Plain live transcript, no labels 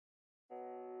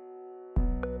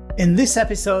In this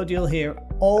episode, you'll hear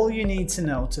all you need to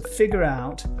know to figure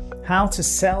out how to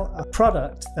sell a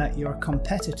product that your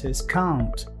competitors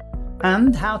can't,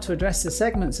 and how to address the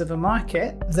segments of a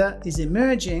market that is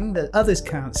emerging that others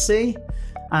can't see,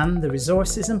 and the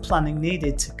resources and planning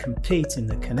needed to compete in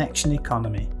the connection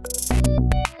economy.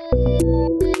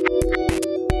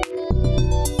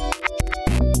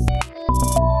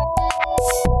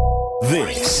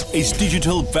 This is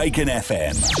Digital Bacon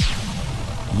FM.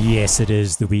 Yes, it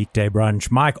is the weekday brunch.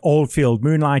 Mike Oldfield,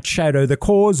 Moonlight Shadow, The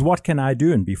Cause, What Can I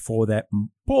Do? And before that,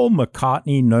 Paul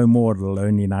McCartney, No More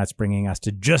Lonely Nights, bringing us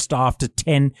to just after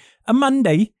 10, a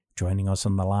Monday. Joining us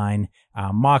on the line,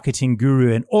 our marketing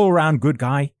guru and all-round good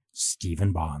guy,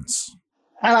 Stephen Barnes.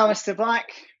 Hello, Mr. Black.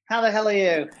 How the hell are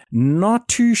you? Not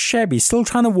too shabby. Still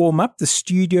trying to warm up. The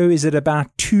studio is at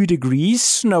about 2 degrees,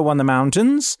 snow on the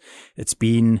mountains. It's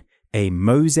been a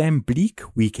Mozambique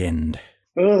weekend.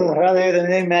 Oh, rather than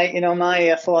me, mate. You know,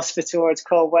 my philosophy towards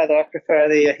cold weather, I prefer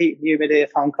the heat and humidity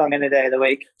of Hong Kong any day of the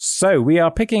week. So we are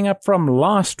picking up from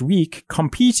last week,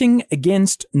 competing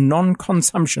against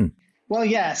non-consumption. Well,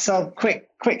 yeah. So quick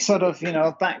sort of,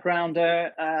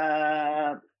 backgrounder,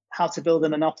 how to build a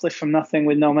monopoly from nothing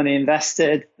with no money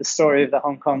invested, the story of the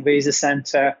Hong Kong Visa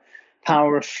Centre,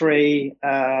 Power of Free,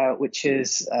 which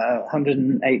is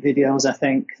 108 videos, I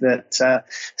think, that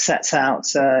sets out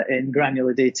in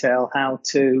granular detail how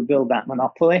to build that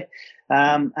monopoly.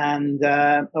 And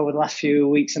over the last few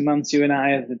weeks and months, you and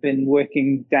I have been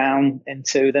working down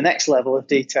into the next level of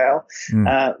detail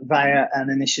via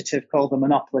an initiative called the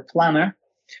Monopoly Planner.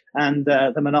 And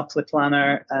the Monopoly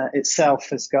Planner itself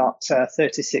has got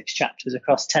 36 chapters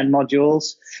across 10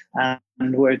 modules.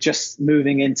 And we're just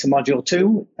moving into Module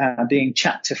 2, being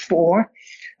Chapter 4,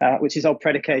 which is all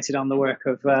predicated on the work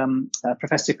of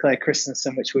Professor Clay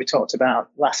Christensen, which we talked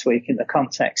about last week in the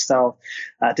context of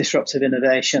disruptive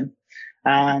innovation.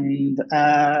 And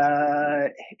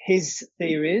his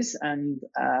theories, and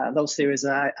those theories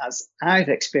as I've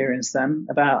experienced them,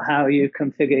 about how you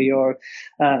configure your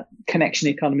connection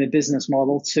economy business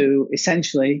model to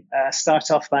essentially start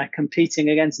off by competing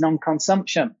against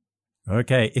non-consumption.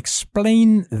 Okay,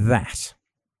 explain that.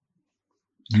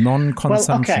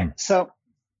 Non-consumption. Well, okay, so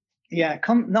yeah,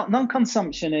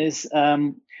 non-consumption is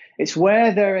it's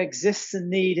where there exists a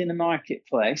need in the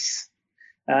marketplace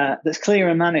that's clear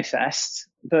and manifest,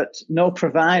 but no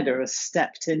provider has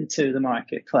stepped into the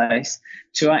marketplace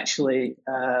to actually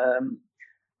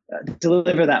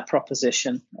deliver that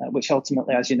proposition, which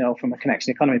ultimately, as you know, from a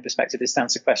connection economy perspective, is to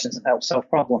answer questions and help solve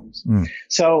problems.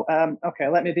 So, okay,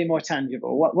 let me be more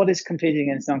tangible. What is competing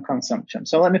against non-consumption?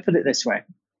 So let me put it this way.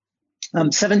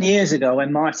 7 years ago,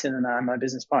 when Martin and I, my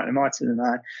business partner Martin and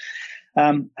I,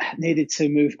 needed to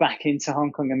move back into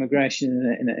Hong Kong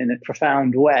immigration in a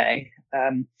profound way,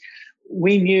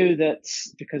 we knew that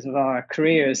because of our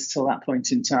careers till that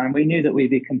point in time, we knew that we'd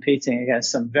be competing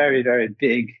against some very, very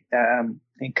big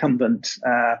incumbent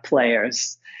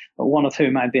players, one of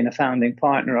whom I'd been a founding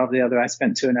partner of, the other I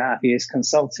spent 2.5 years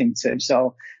consulting to.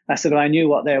 So I said, I knew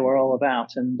what they were all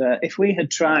about. And if we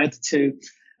had tried to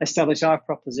establish our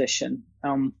proposition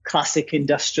on classic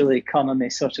industrial economy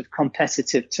sort of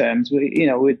competitive terms,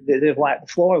 they'd have wiped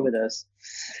the floor with us.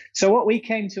 So what we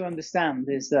came to understand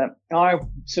is that our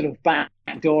sort of back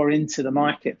door into the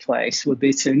marketplace would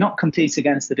be to not compete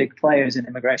against the big players in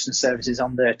immigration services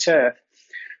on their turf.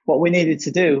 What we needed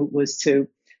to do was to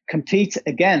compete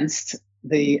against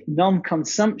the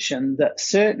non-consumption that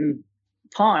certain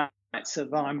parts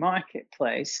of our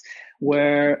marketplace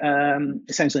were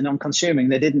essentially non-consuming.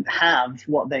 They didn't have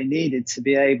what they needed to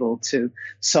be able to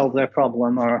solve their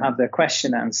problem or have their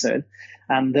question answered.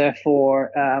 And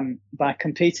therefore, by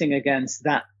competing against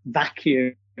that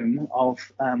vacuum of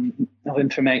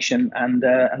information and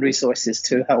resources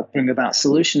to help bring about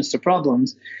solutions to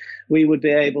problems, we would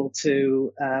be able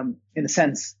to, in a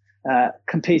sense,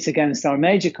 compete against our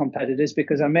major competitors,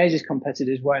 because our major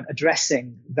competitors weren't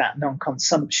addressing that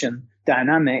non-consumption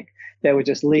dynamic. They were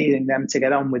just leading them to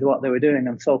get on with what they were doing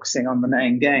and focusing on the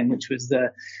main game, which was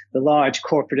the large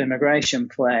corporate immigration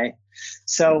play.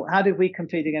 So how did we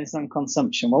compete against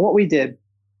non-consumption? Well, what we did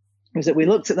was that we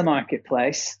looked at the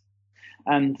marketplace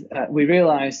and we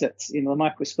realized that the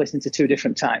market was split into two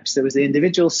different types. There was the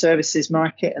individual services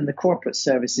market and the corporate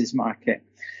services market.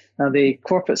 Now, the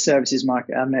corporate services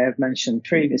market, I may have mentioned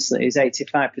previously, is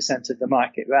 85% of the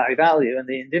market value, and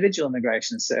the individual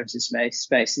immigration services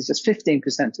space is just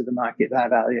 15% of the market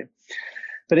value.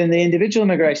 But in the individual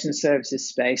immigration services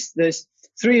space, there's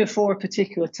 3 or 4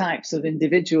 particular types of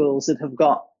individuals that have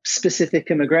got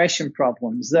specific immigration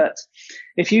problems that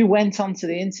if you went onto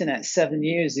the internet 7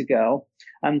 years ago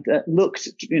and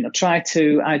tried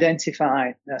to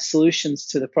identify solutions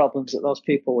to the problems that those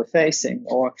people were facing,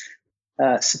 or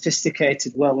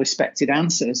sophisticated, well-respected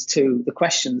answers to the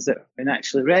questions that have been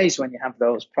actually raised when you have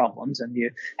those problems, and you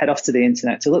head off to the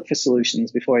internet to look for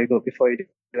solutions before you do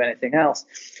anything else.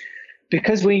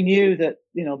 Because we knew that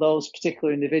those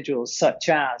particular individuals, such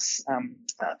as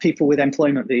people with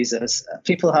employment visas,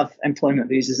 people have employment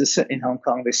visas in Hong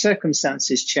Kong. Their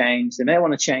circumstances change. They may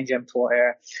want to change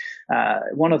employer.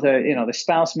 One of the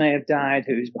spouse may have died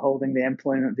who's holding the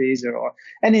employment visa, or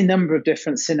any number of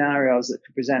different scenarios that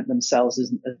could present themselves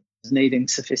as needing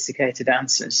sophisticated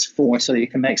answers for, so that you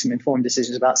can make some informed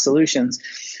decisions about solutions.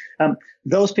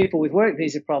 Those people with work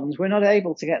visa problems, we're not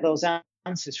able to get those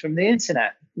answers from the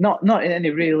internet, not in any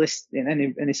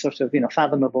any sort of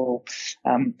fathomable,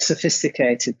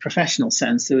 sophisticated professional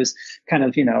sense. There was kind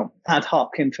of ad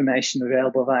hoc information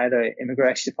available via the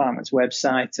Immigration Department's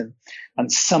website,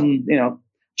 and some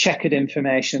checkered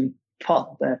information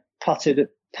packed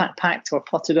or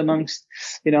potted amongst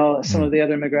some of the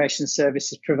other immigration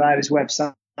services providers'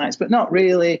 websites, but not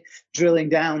really drilling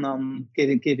down on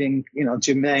giving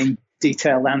germane,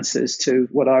 detailed answers to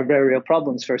what are very real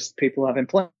problems for people who have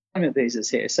employment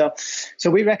visas here. So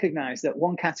we recognize that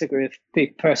one category of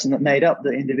person that made up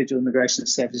the individual immigration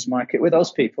services market, with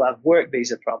those people have work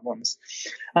visa problems.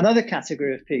 Another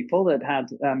category of people that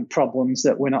had problems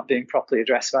that were not being properly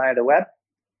addressed via the web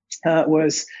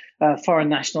was foreign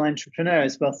national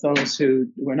entrepreneurs, both those who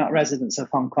were not residents of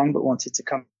Hong Kong but wanted to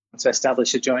come to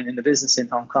establish or join in the business in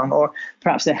Hong Kong, or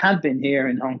perhaps they had been here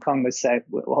in Hong Kong with, say,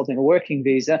 holding a working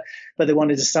visa, but they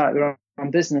wanted to start their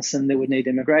own business, and they would need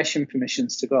immigration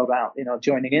permissions to go about,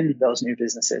 joining in those new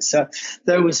businesses. So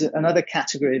there was another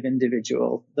category of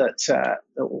individual that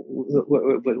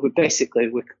would basically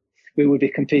we would be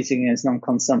competing against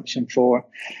non-consumption for.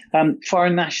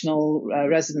 Foreign national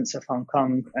residents of Hong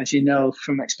Kong, as you know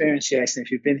from experience, Jason,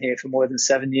 if you've been here for more than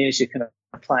 7 years, you can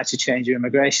apply to change your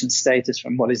immigration status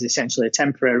from what is essentially a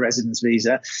temporary residence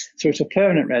visa through to a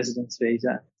permanent residence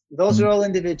visa. Those are all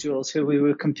individuals who we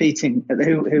were competing,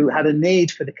 who had a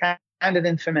need for the kind of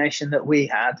information that we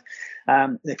had.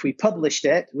 If we published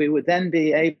it, we would then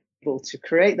be able to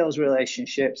create those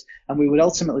relationships, and we would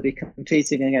ultimately be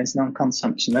competing against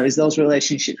non-consumption. That is, those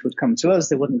relationships would come to us;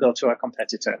 they wouldn't go to our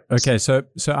competitor. Okay, so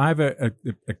I have a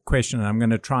question, and I'm going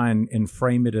to try and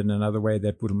frame it in another way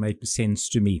that would make sense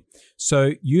to me.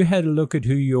 So you had a look at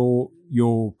who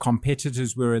your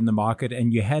competitors were in the market,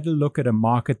 and you had a look at a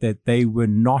market that they were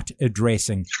not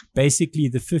addressing. Basically,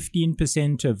 the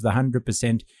 15% of the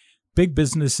 100%. Big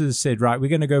businesses said, right, we're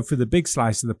going to go for the big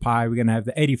slice of the pie. We're going to have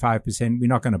the 85%. We're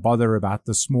not going to bother about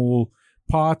the small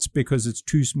parts because it's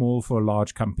too small for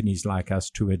large companies like us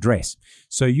to address.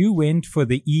 So you went for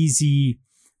the easy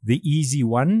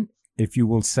one, if you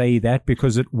will say that,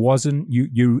 because it wasn't,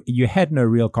 you had no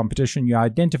real competition. You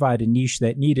identified a niche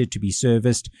that needed to be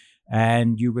serviced,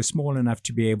 and you were small enough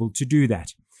to be able to do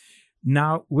that.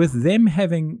 Now, with them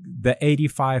having the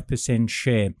 85%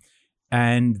 share,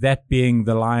 and that being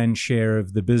the lion's share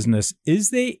of the business, is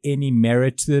there any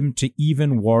merit to them to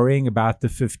even worrying about the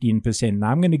 15%?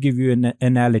 Now, I'm going to give you an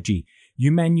analogy.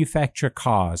 You manufacture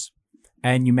cars,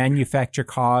 and you manufacture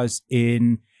cars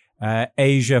in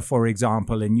Asia, for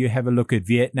example, and you have a look at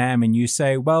Vietnam and you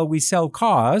say, well, we sell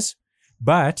cars,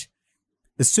 but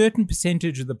a certain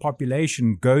percentage of the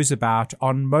population goes about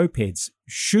on mopeds.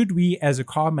 Should we, as a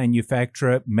car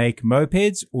manufacturer, make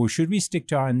mopeds, or should we stick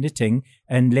to our knitting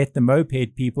and let the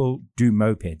moped people do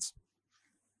mopeds?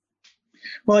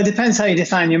 Well, it depends how you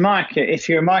define your market. If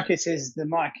your market is the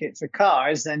market for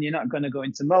cars, then you're not going to go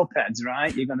into mopeds,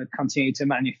 right? You're going to continue to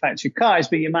manufacture cars,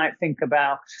 but you might think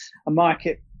about a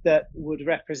market that would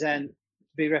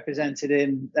be represented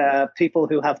in people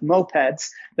who have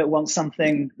mopeds that want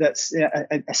something that's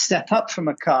a step up from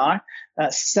a car,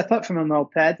 a step up from a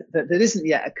moped that isn't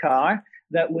yet a car,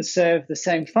 that would serve the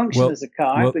same function as a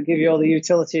car, but give you all the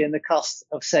utility and the cost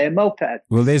of, say, a moped.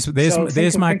 Well, there's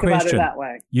my question. About it that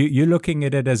way. You're looking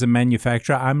at it as a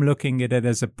manufacturer. I'm looking at it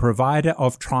as a provider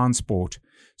of transport.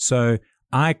 So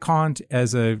I can't,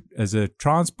 as a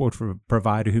transport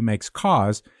provider who makes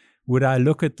cars, would I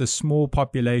look at the small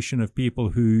population of people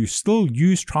who still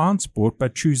use transport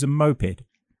but choose a moped?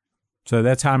 So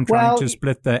that's how I'm trying to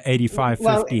split the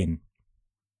 85-15.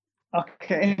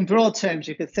 Okay, in broad terms,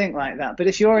 you could think like that. But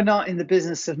if you're not in the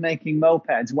business of making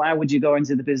mopeds, why would you go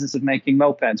into the business of making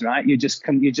mopeds, right? You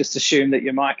just assume that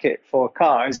your market for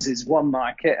cars is one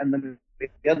market and the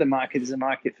the other market is a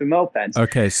market for mopeds.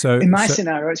 Okay, so in my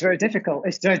scenario, it's very difficult.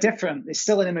 It's very different. It's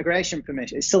still an immigration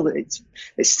permission. It's still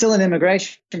an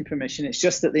immigration permission. It's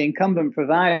just that the incumbent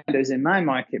providers in my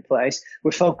marketplace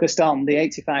were focused on the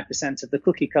 85% of the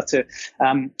cookie cutter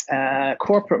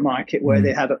corporate market, where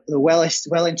they had the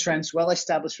well-entrenched,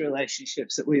 well-established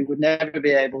relationships that we would never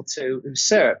be able to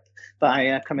usurp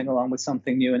by coming along with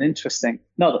something new and interesting.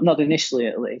 Not initially,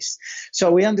 at least.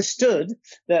 So we understood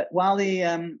that while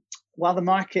the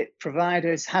market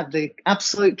providers had the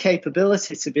absolute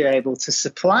capability to be able to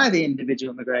supply the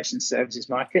individual immigration services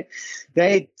market,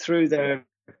 they, through their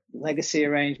legacy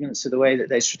arrangements, or the way that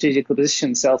they strategically position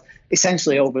themselves,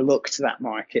 essentially overlooked that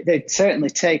market. They'd certainly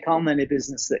take on any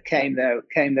business that came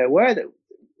their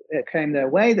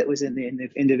way that was in the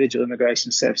individual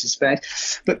immigration services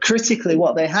space. But critically,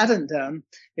 what they hadn't done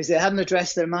is they hadn't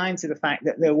addressed their mind to the fact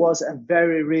that there was a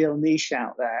very real niche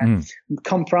out there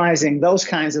comprising those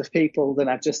kinds of people that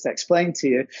I've just explained to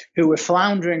you, who were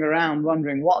floundering around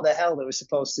wondering what the hell they were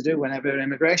supposed to do whenever an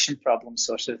immigration problem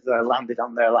sort of landed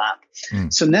on their lap.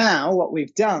 So now what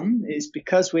we've done is,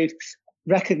 because we've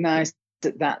recognized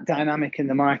that dynamic in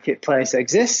the marketplace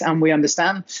exists, and we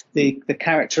understand the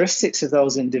characteristics of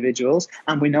those individuals,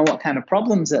 and we know what kind of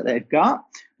problems that they've got,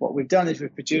 what we've done is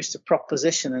we've produced a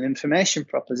proposition, an information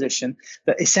proposition,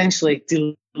 that essentially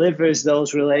delivers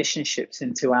those relationships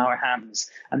into our hands.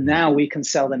 And now we can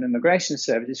sell them immigration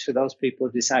services for those people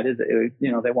who've decided that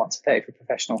they want to pay for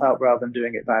professional help rather than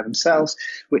doing it by themselves,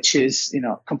 which is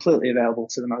completely available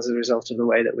to them as a result of the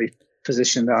way that we've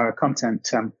positioned our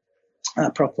content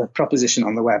proposition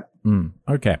on the web.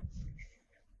 Okay.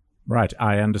 Right.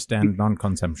 I understand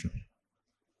non-consumption.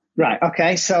 Right.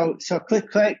 Okay. So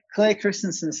Clay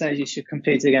Christensen says you should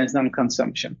compete against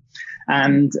non-consumption.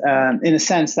 And in a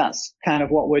sense, that's kind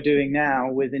of what we're doing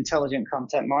now with intelligent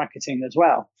content marketing as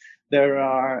well.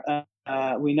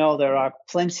 We know there are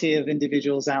plenty of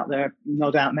individuals out there,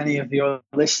 no doubt many of your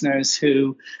listeners,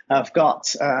 who have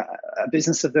got a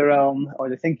business of their own, or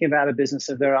they're thinking about a business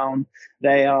of their own.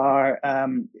 They are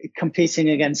competing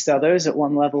against others at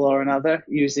one level or another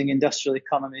using industrial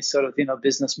economy sort of,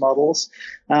 business models.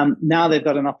 Now they've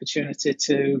got an opportunity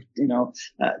to,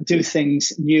 do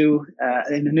things new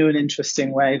in a new and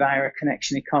interesting way via a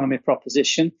connection economy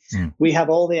proposition. We have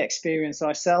all the experience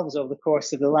ourselves over the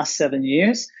course of the last 7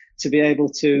 years to be able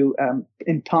to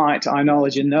impart our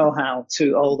knowledge and know-how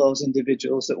to all those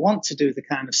individuals that want to do the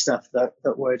kind of stuff that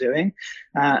we're doing.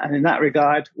 And in that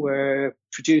regard, we're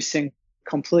producing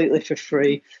completely for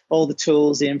free all the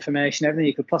tools, the information, everything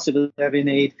you could possibly ever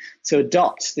need to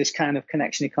adopt this kind of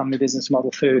connection economy business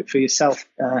model for yourself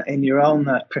in your own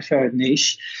preferred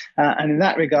niche. And in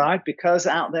that regard, because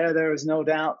out there is no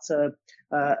doubt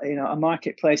a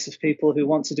marketplace of people who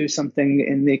want to do something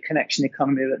in the connection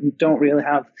economy that don't really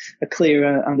have a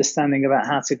clear understanding about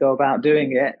how to go about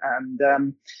doing it,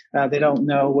 and they don't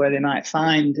know where they might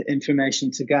find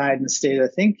information to guide and steer their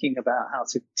thinking about how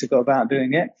to go about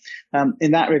doing it.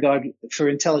 In that regard, for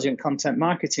intelligent content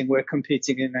marketing, we're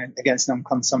competing against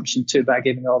non-consumption too, by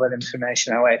giving all that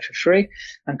information away for free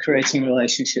and creating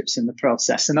relationships in the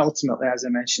process. And ultimately, as I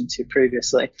mentioned to you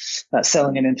previously,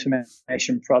 selling an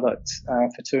information product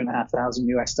for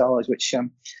 $2,500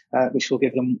 which will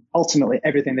give them ultimately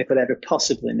everything they could ever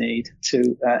possibly need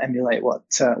to emulate what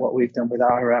we've done with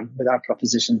our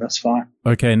proposition thus far.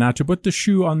 Okay, now to put the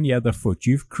shoe on the other foot,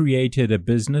 you've created a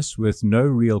business with no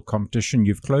real competition.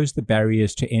 You've closed the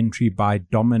barriers to entry by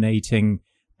dominating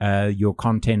your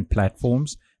content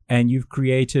platforms, and you've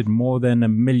created more than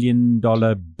 $1 million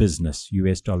business,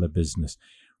 US dollar business.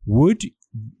 Would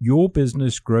your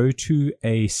business grow to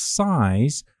a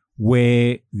size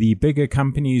where the bigger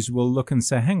companies will look and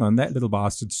say, hang on, that little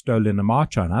bastard stolen a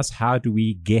march on us. How do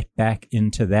we get back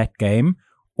into that game?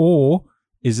 Or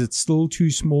is it still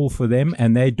too small for them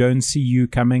and they don't see you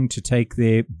coming to take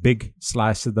their big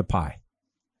slice of the pie?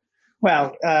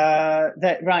 Well,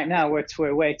 right now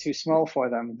we're way too small for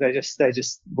them. They just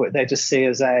see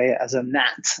us as a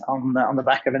gnat on the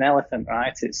back of an elephant,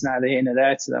 right? It's neither here nor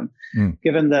there to them.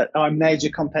 Given that our major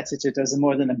competitor does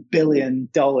more than $1 billion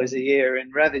a year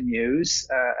in revenues,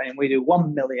 and we do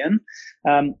 1 million,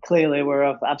 clearly we're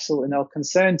of absolutely no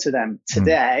concern to them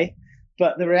today.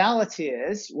 But the reality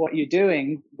is, what you're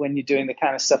doing when you're doing the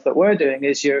kind of stuff that we're doing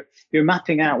is you're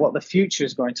mapping out what the future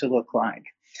is going to look like.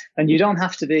 And you don't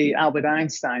have to be Albert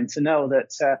Einstein to know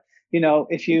that,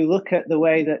 if you look at the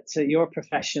way that your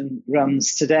profession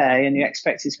runs today and you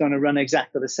expect it's going to run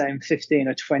exactly the same 15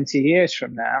 or 20 years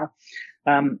from now,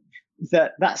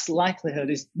 that's likelihood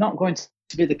is not going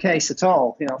to be the case at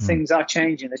all. Things are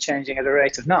changing. They're changing at a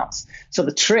rate of knots. So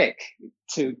the trick,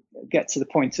 to get to the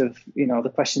point of,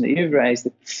 the question that you've raised,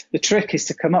 the trick is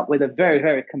to come up with a very,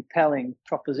 very compelling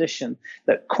proposition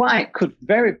that could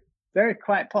very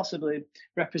quite possibly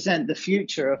represent the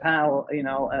future of how,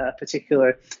 a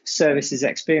particular service is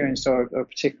experienced, or a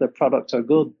particular product or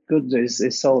good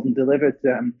is sold and delivered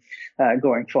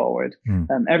going forward.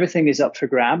 Everything is up for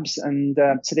grabs. And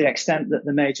to the extent that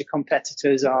the major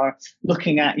competitors are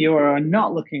looking at you or are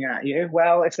not looking at you,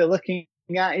 well, if they're looking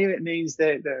at you, it means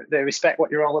they respect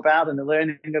what you're all about and they're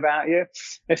learning about you.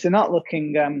 If they're not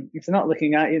looking at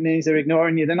you, it means they're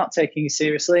ignoring you. They're not taking you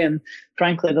seriously. And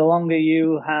frankly, the longer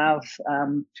you have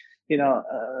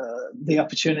the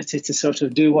opportunity to sort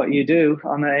of do what you do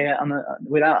on a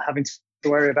without having to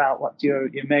worry about what your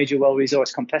major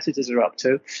well-resourced competitors are up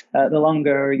to, the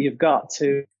longer you've got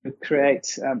to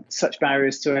create such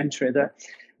barriers to entry that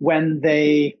when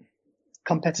the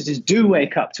competitors do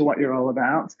wake up to what you're all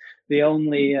about, the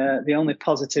only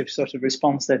positive sort of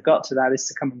response they've got to that is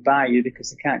to come and buy you,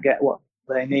 because they can't get what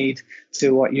they need to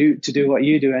do what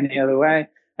you do any other way.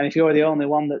 And if you're the only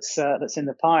one that's in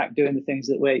the park doing the things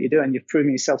that you do, and you've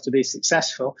proven yourself to be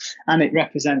successful, and it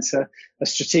represents a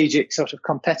strategic sort of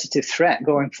competitive threat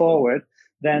going forward,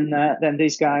 then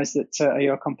these guys that are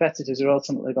your competitors are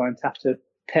ultimately going to have to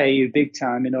pay you big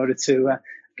time in order to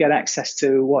get access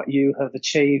to what you have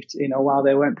achieved, while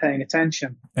they weren't paying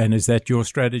attention. And is that your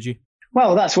strategy?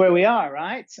 Well, that's where we are,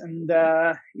 right? And,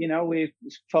 we've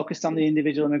focused on the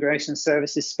individual immigration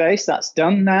services space. That's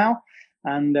done now.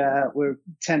 And we're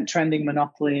trending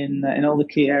monopoly in all the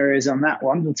key areas on that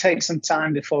one. It'll take some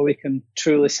time before we can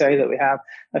truly say that we have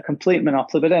a complete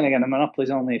monopoly. But then again, a monopoly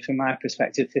is only, from my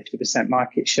perspective, 50%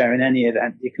 market share in any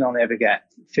event. You can only ever get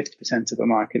 50% of a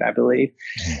market, I believe.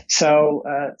 So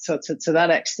to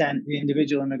that extent, the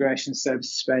individual immigration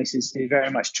services space is very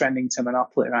much trending to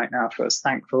monopoly right now for us,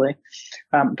 thankfully.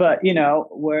 But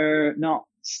we're not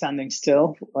standing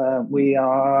still. We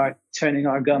are turning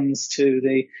our guns to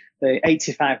the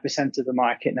 85% of the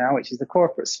market now, which is the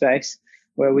corporate space,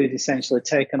 where we've essentially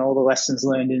taken all the lessons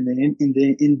learned in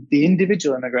the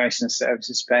individual immigration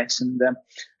services space and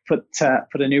put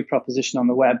a new proposition on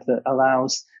the web that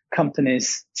allows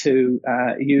companies to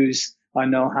use our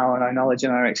know-how and our knowledge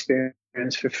and our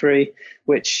experience for free,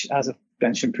 which, as I've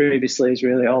mentioned previously, is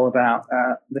really all about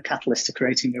the catalyst to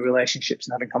creating new relationships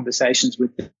and having conversations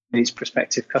with these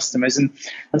prospective customers and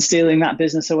stealing that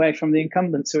business away from the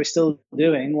incumbents who are still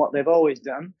doing what they've always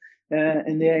done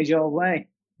in the age-old way.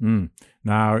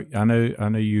 Now, I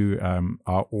know you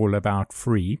are all about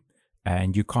free,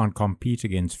 and you can't compete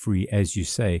against free, as you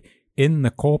say. In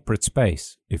the corporate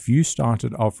space, if you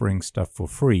started offering stuff for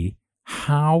free,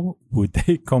 how would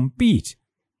they compete?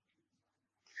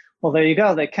 Well, there you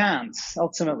go. They can't.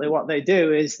 Ultimately, what they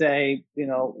do is they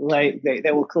will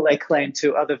lay claim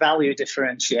to other value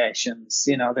differentiations.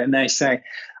 They may say,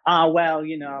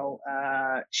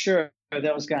 sure,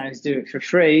 those guys do it for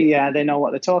free. Yeah, they know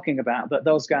what they're talking about. But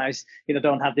those guys,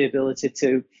 don't have the ability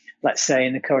to, let's say,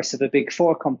 in the course of a Big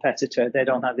Four competitor, they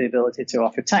don't have the ability to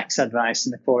offer tax advice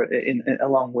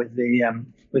along with the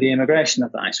immigration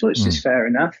advice, which is fair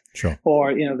enough. Sure.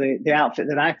 Or the outfit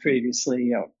that I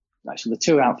previously actually the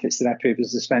two outfits that I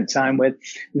previously spent time with,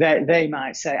 they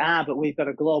might say, but we've got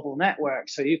a global network,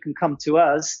 so you can come to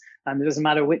us, and it doesn't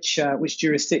matter which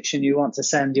jurisdiction you want to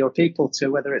send your people to,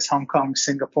 whether it's Hong Kong,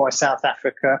 Singapore, South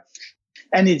Africa,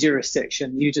 any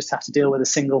jurisdiction, you just have to deal with a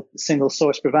single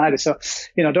source provider. So,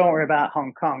 don't worry about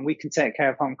Hong Kong. We can take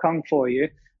care of Hong Kong for you.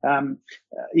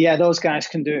 Those guys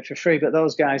can do it for free, but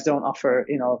those guys don't offer,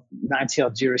 90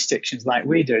 odd jurisdictions like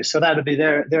we do. So that would be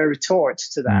their retort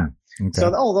to that. Okay.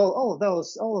 So all of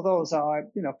those are,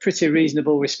 pretty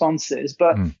reasonable responses,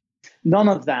 but none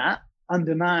of that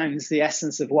undermines the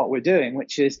essence of what we're doing,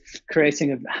 which is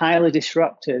creating a highly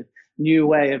disruptive new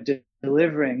way of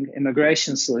delivering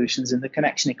immigration solutions in the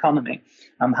connection economy.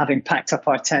 Having packed up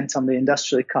our tent on the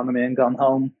industrial economy and gone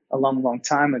home a long, long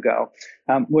time ago,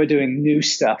 we're doing new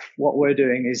stuff. What we're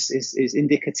doing is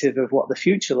indicative of what the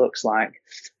future looks like.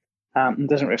 And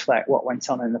doesn't reflect what went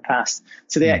on in the past.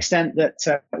 To the extent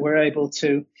that we're able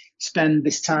to spend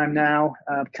this time now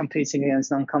competing against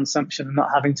non-consumption and not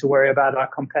having to worry about our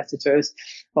competitors,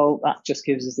 well, that just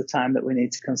gives us the time that we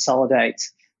need to consolidate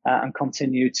and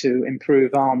continue to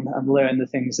improve on and learn the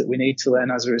things that we need to learn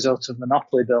as a result of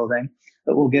monopoly building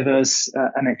that will give us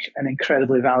an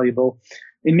incredibly valuable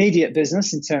immediate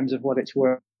business in terms of what it's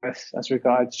worth as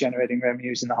regards generating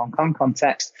revenues in the Hong Kong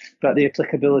context, but the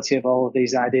applicability of all of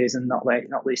these ideas, and not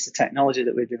least the technology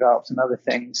that we've developed and other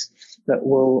things that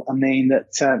will mean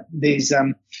that these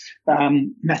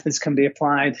methods can be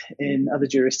applied in other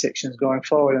jurisdictions going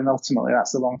forward. And ultimately,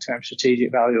 that's the long-term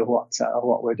strategic value of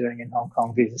what we're doing in Hong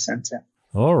Kong Visa Centre.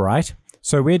 All right.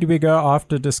 So where do we go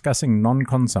after discussing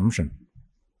non-consumption?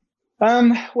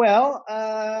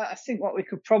 I think what we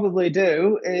could probably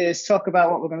do is talk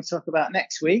about what we're going to talk about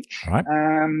next week, right,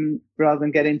 rather than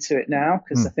get into it now,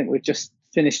 because I think we've just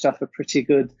finished off a pretty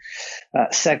good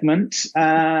segment.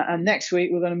 And next week,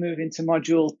 we're going to move into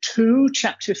Module 2,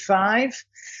 Chapter 5,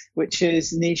 which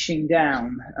is niching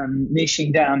down. And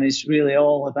niching down is really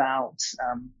all about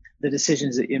the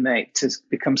decisions that you make to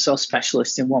become so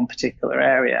specialist in one particular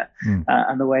area,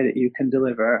 and the way that you can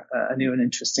deliver a new and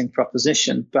interesting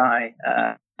proposition by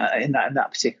in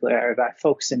that particular area by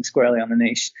focusing squarely on the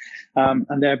niche,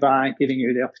 and thereby giving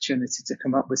you the opportunity to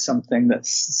come up with something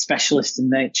that's specialist in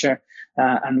nature,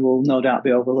 and will no doubt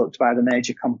be overlooked by the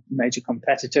major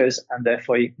competitors, and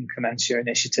therefore you can commence your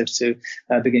initiatives to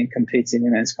begin competing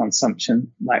in its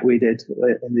consumption like we did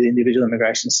in the individual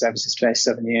immigration services space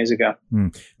 7 years ago.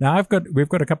 Now we've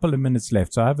got a couple of minutes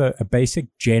left, so I have a basic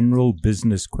general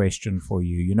business question for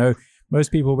you. You know,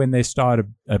 most people, when they start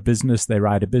a business, they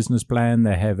write a business plan.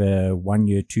 They have a 1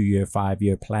 year, 2 year, 5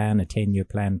 year plan, a 10-year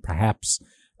plan, perhaps.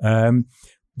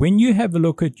 When you have a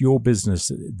look at your business,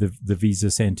 the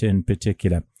Visa Centre in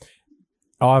particular,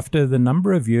 after the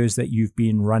number of years that you've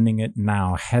been running it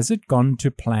now, has it gone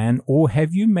to plan, or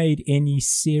have you made any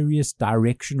serious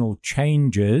directional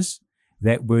changes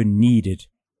that were needed?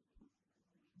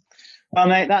 Well,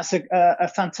 mate, that's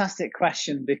a fantastic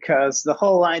question, because the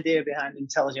whole idea behind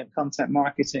intelligent content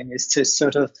marketing is to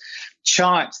sort of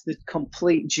chart the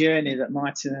complete journey that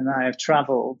Martin and I have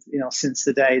traveled, since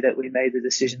the day that we made the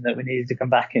decision that we needed to come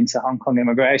back into Hong Kong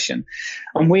immigration.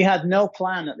 And we had no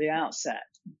plan at the outset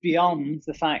beyond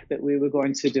the fact that we were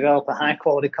going to develop a high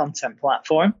quality content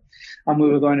platform, and we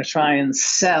were going to try and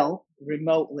sell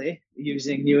remotely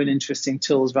using new and interesting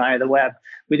tools via the web.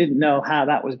 We didn't know how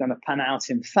that was going to pan out.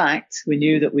 In fact, we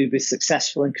knew that we'd be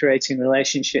successful in creating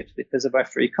relationships because of our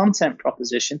free content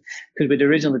proposition, because we'd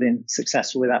originally been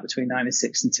successful with that between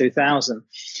 96 and 2000.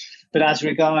 But as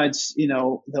regards,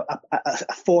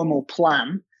 a formal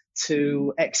plan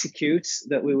to execute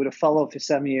that we would have followed for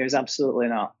 7 years, absolutely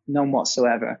not, none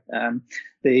whatsoever.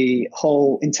 The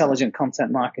whole intelligent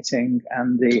content marketing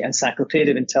and the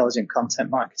Encyclopedia of Intelligent Content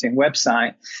Marketing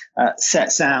website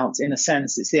sets out, in a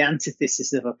sense, it's the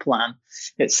antithesis of a plan.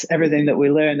 It's everything that we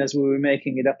learned as we were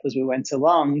making it up as we went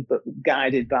along, but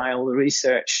guided by all the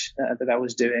research that I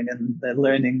was doing and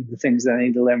learning the things that I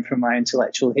need to learn from my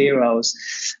intellectual heroes.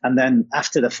 And then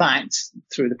after the fact,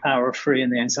 through the power of free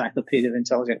and the Encyclopedia of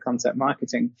Intelligent Content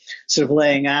Marketing, sort of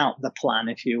laying out the plan,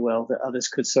 if you will, that others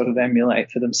could sort of emulate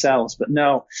for themselves. But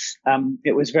no,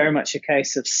 it was very much a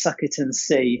case of suck it and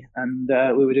see. And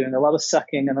we were doing a lot of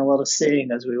sucking and a lot of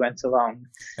seeing as we went along.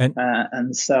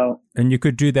 And you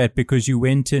could do that because you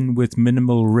went in with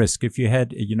minimal risk. If you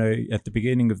had, at the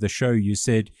beginning of the show, you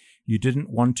said you didn't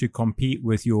want to compete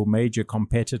with your major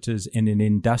competitors in an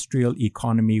industrial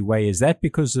economy way. Is that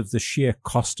because of the sheer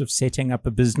cost of setting up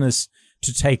a business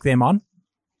to take them on?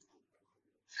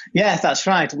 Yeah, that's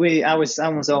right. I was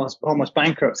almost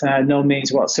bankrupt, and I had no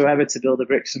means whatsoever to build a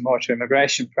bricks and mortar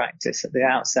immigration practice at the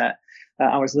outset.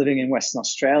 I was living in Western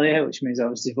Australia, which means I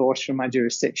was divorced from my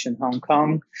jurisdiction, Hong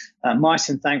Kong.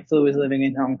 Martin, thankfully, was living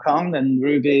in Hong Kong, and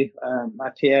Ruby, my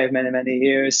PA of many, many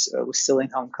years, was still in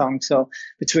Hong Kong. So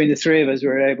between the three of us, we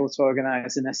were able to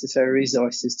organize the necessary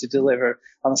resources to deliver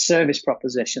on a service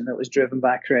proposition that was driven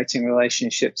by creating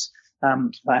relationships,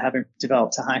 by having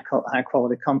developed a high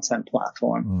quality content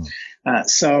platform.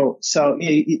 That's the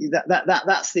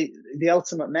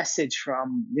ultimate message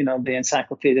from the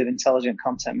Encyclopedia of Intelligent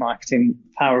Content Marketing,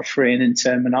 Power of Free and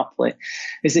In-Turn Monopoly,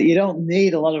 is that you don't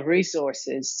need a lot of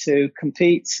resources to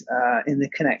compete in the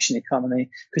connection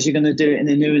economy, because you're going to do it in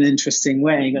a new and interesting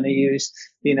way. You're going to use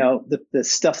the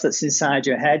stuff that's inside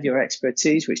your head, your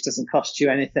expertise, which doesn't cost you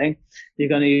anything. You're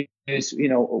going to use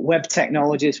web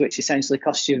technologies, which essentially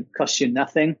cost you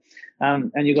nothing,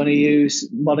 and you're going to use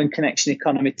modern connection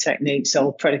economy techniques,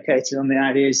 all predicated on the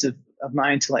ideas of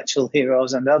my intellectual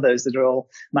heroes and others that are all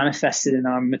manifested in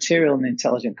our material and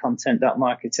intelligent content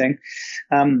marketing.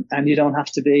 And you don't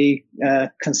have to be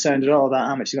concerned at all about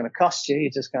how much it's going to cost you.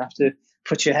 You're just going to have to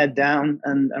put your head down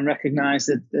and recognize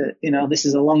that this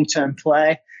is a long-term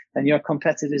play. and your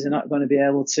competitors are not going to be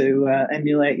able to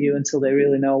emulate you until they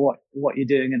really know what you're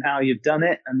doing and how you've done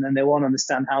it. And then they won't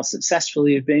understand how successful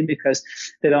you've been because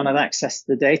they don't have access to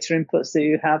the data inputs that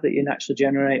you have that you naturally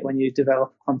generate when you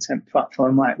develop a content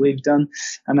platform like we've done.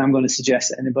 And I'm going to suggest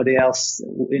that anybody else,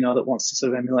 that wants to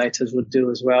sort of emulate us would do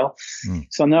as well.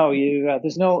 So no,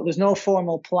 there's no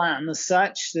formal plan as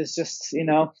such. There's just,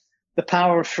 the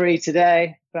power of free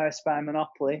today versus by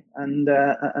monopoly, and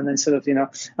then sort of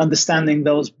understanding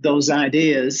those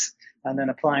ideas and then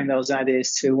applying those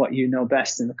ideas to what you know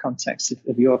best in the context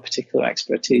of your particular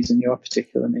expertise and your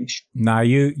particular niche. Now,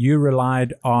 you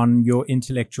relied on your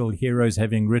intellectual heroes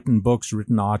having written books,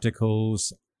 written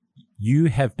articles. You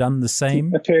have done the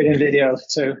same. Appeared in videos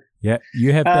too. Yeah,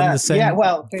 you have done the same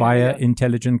via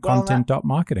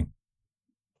intelligentcontent.marketing.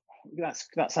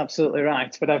 That's absolutely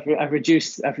right. But I've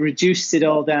reduced it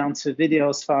all down to video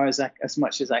as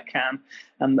much as I can,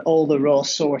 and all the raw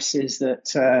sources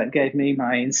that gave me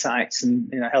my insights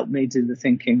and helped me do the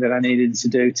thinking that I needed to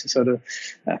do to sort of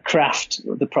craft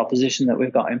the proposition that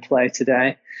we've got in play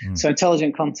today. So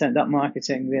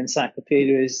intelligentcontent.marketing, the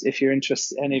encyclopedia, is, if you're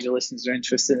interested, any of your listeners are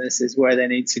interested in this, is where they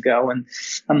need to go and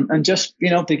just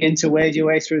begin to wade your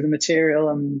way through the material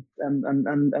and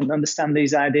understand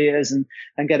these ideas and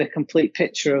get a complete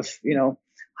picture of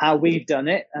how we've done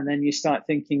it, and then you start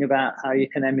thinking about how you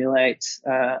can emulate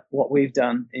what we've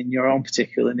done in your own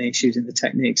particular niche using the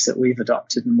techniques that we've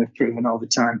adopted and we've proven over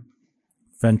time.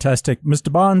 Fantastic.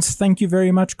 Mr. Barnes, thank you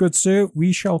very much, good sir.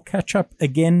 We shall catch up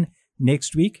again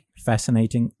next week.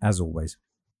 Fascinating as always.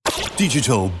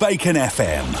 Digital Bacon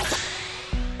FM.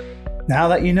 Now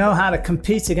that you know how to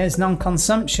compete against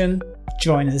non-consumption,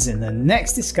 join us in the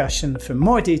next discussion for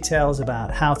more details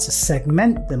about how to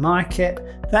segment the market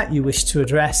that you wish to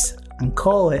address and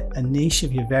call it a niche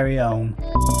of your very own.